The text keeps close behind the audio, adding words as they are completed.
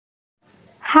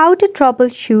How to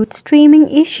troubleshoot streaming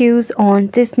issues on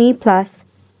Disney Plus.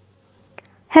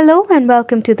 Hello and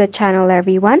welcome to the channel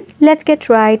everyone. Let's get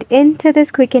right into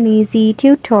this quick and easy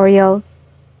tutorial.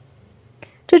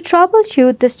 To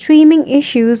troubleshoot the streaming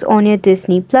issues on your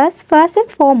Disney Plus, first and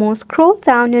foremost scroll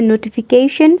down your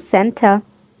notification center.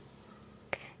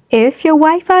 If your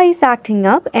Wi-Fi is acting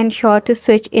up, ensure to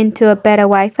switch into a better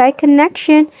Wi-Fi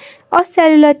connection or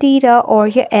cellular data or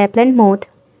your airplane mode.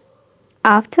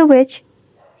 After which,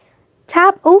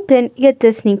 tap open your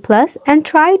Disney Plus and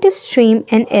try to stream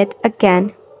in it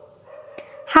again.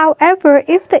 However,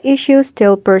 if the issue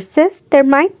still persists, there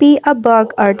might be a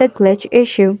bug or the glitch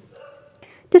issue.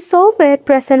 To solve it,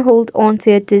 press and hold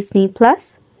onto your Disney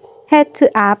Plus, head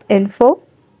to App Info,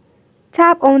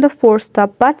 tap on the Force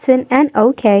Stop button and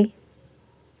OK.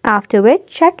 After which,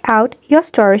 check out your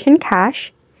storage and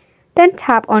cache, then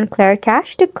tap on Clear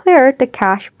Cache to clear the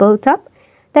cache built up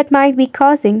that might be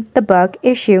causing the bug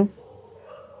issue.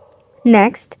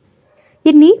 Next,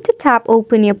 you need to tap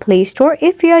open your Play Store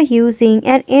if you are using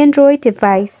an Android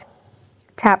device.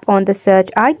 Tap on the search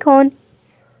icon.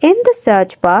 In the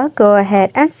search bar, go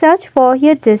ahead and search for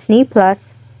your Disney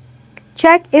Plus.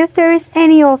 Check if there is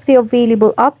any of the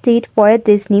available update for your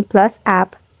Disney Plus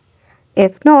app.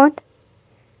 If not,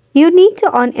 you need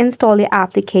to uninstall your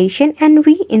application and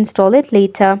reinstall it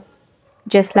later.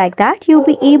 Just like that, you'll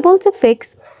be able to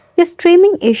fix your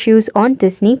streaming issues on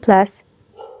Disney Plus.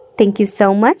 Thank you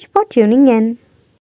so much for tuning in.